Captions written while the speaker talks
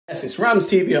Yes, it's Ramz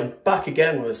TV. I'm back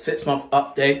again with a 6-month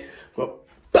update. We're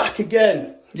back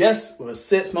again. Yes, with a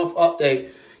 6-month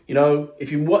update. You know,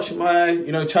 if you watch my,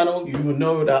 channel, you will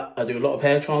know that I do a lot of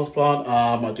hair transplant.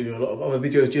 I do a lot of other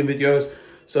videos, gym videos.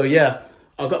 So yeah,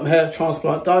 I got my hair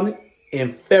transplant done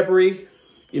in February,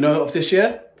 of this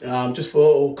year. Just for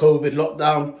all COVID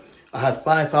lockdown. I had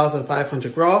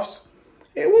 5,500 grafts.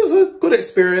 It was a good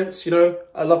experience,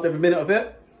 I loved every minute of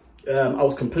it. I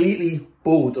was completely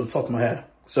bald on top of my hair.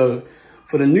 So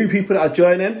for the new people that are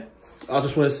joining, I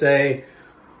just want to say,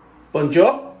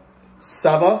 bonjour,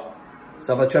 ça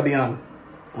va très bien.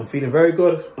 I'm feeling very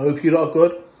good. I hope you lot are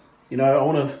good. I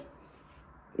want to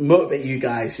motivate you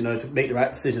guys, to make the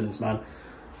right decisions, man.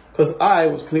 Because I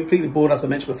was completely bald, as I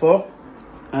mentioned before.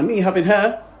 And me having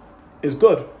hair is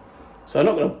good. So I'm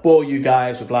not going to bore you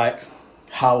guys with like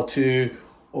how to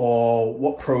or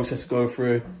what process to go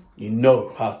through. You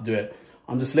know how to do it.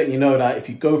 I'm just letting you know that if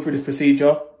you go through this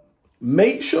procedure,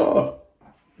 make sure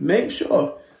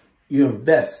you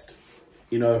invest,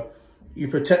 you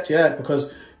protect your hair,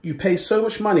 because you pay so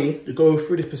much money to go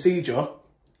through this procedure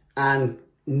and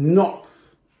not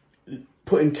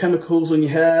putting chemicals on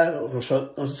your hair, or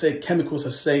should I say chemicals, I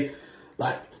should say,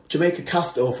 like Jamaica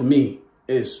castor oil for me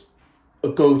is a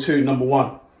go-to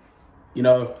 #1.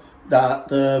 That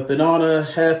the banana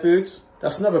hair foods,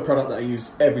 that's another product that I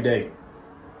use every day.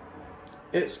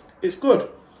 It's good.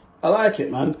 I like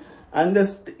it, man. And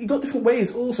you got different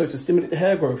ways also to stimulate the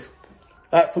hair growth.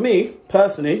 Like for me,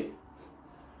 personally,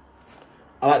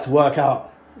 I like to work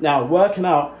out. Now, working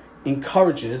out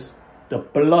encourages the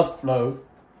blood flow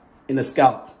in the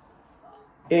scalp.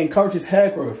 It encourages hair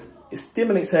growth. It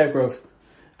stimulates hair growth.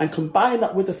 And combine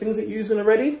that with the things that you're using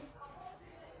already,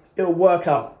 it'll work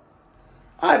out.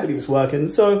 I believe it's working.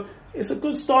 So it's a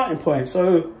good starting point.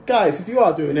 So guys, if you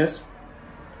are doing this,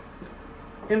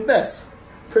 invest,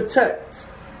 protect,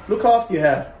 look after your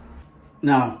hair.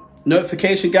 Now,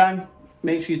 notification gang,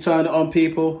 make sure you turn it on,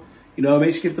 people. Make sure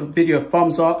you give the video a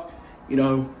thumbs up. I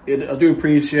do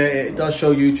appreciate it. It does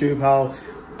show YouTube how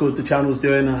good the channel's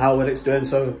doing and how well it's doing.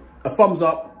 So a thumbs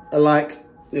up, a like,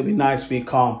 it'll be nice for me,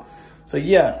 calm. So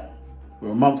yeah,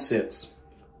 we're on month 6.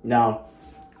 Now,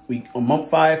 on month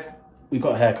 5, we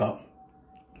got a haircut.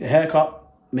 The haircut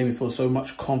made me feel so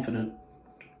much confident.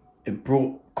 It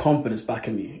brought confidence back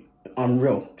in me.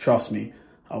 Unreal, trust me.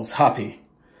 I was happy.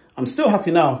 I'm still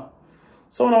happy now.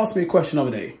 Someone asked me a question the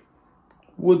other day.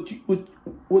 What do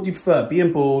you prefer,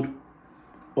 being bald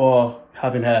or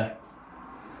having hair?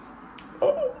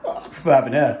 I prefer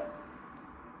having hair.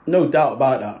 No doubt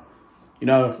about that.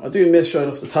 I do miss showing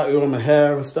off the tattoo on my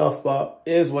hair and stuff, but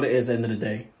it is what it is at the end of the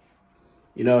day.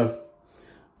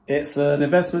 It's an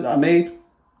investment that I made,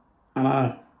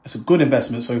 and it's a good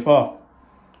investment so far.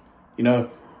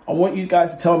 I want you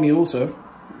guys to tell me also,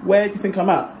 where do you think I'm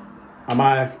at? Am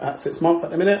I at 6 months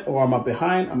at the minute, or am I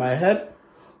behind? Am I ahead?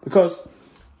 Because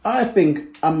I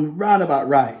think I'm round about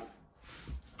right.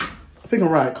 I think I'm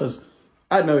right because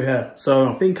I had no hair, so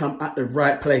I think I'm at the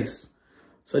right place.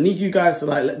 So I need you guys to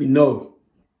let me know,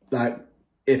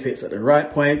 if it's at the right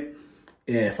point,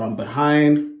 if I'm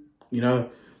behind,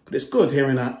 But it's good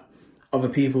hearing that other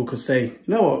people could say, you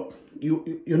know what,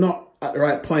 you're not at the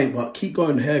right point, but keep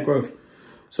going, the hair growth.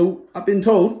 So I've been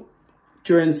told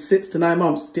during 6 to 9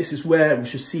 months, this is where we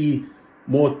should see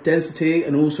more density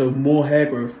and also more hair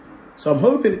growth. So I'm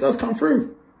hoping it does come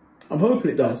through. I'm hoping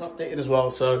it does. Updated as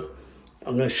well, so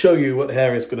I'm going to show you what the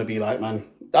hair is going to be like, man.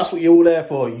 That's what you're all there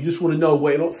for. You just want to know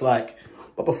what it looks like.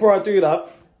 But before I do that,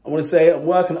 I want to say I'm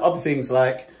working on other things,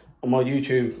 like on my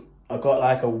YouTube. I've got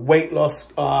like a weight loss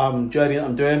journey that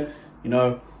I'm doing.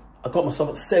 I got myself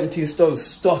at 17 stone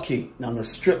stocky. Now I'm going to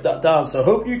strip that down. So I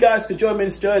hope you guys can join me in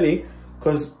this journey,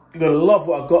 because you're going to love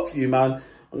what I've got for you, man. I'm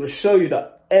going to show you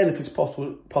that anything's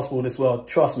possible in this world.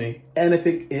 Trust me,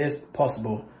 anything is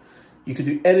possible. You can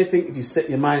do anything if you set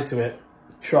your mind to it.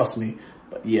 Trust me.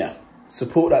 But yeah,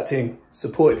 support that thing.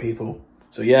 Support it, people.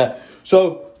 So yeah.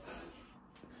 So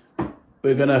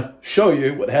we're going to show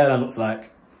you what the hairline looks like.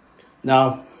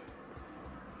 Now,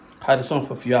 I had this on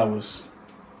for a few hours.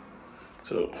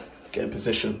 So get in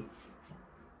position.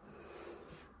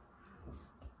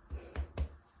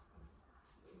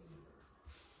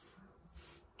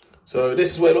 So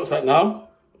this is what it looks like now.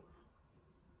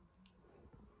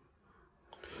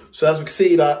 So as we can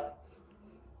see that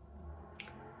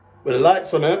with the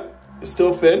lights on it, it's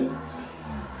still thin.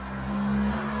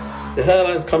 The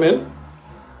hairline's come in.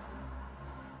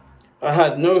 I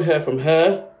had no hair from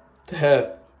hair to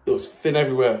hair. It was thin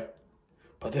everywhere.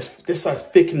 But this side's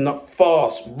thickening up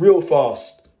fast, real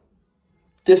fast.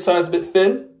 This side's a bit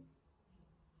thin.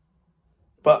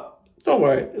 But don't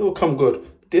worry, it will come good.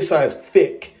 This side's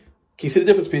thick. Can you see the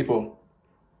difference, people?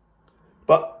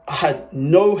 But I had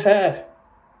no hair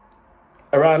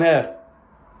around here.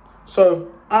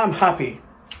 So I'm happy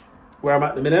where I'm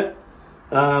at the minute.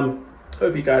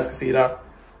 Hope you guys can see that.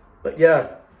 But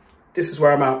yeah, this is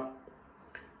where I'm at.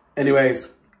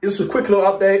 Anyways, this is a quick little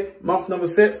update, month number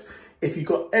 6. If you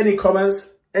got any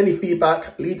comments, any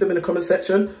feedback, leave them in the comment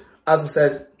section. As I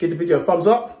said, give the video a thumbs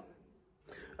up.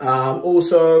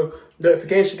 Also,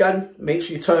 notification again, make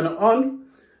sure you turn it on.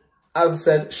 As I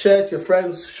said, share it to your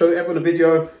friends, show everyone the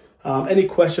video. Any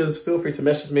questions, feel free to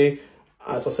message me.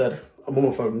 As I said, I'm on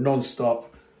my phone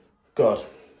non-stop. God.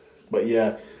 But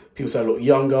yeah, people say I look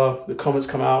younger, the comments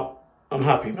come out. I'm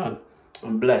happy, man.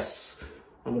 I'm blessed.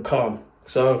 I'm calm.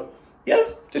 So yeah,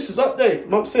 this is update,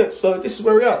 month 6. So this is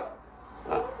where we're at.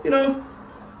 You know,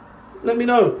 let me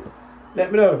know.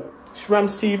 Let me know. It's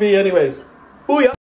Ramz TV anyways. Booyah.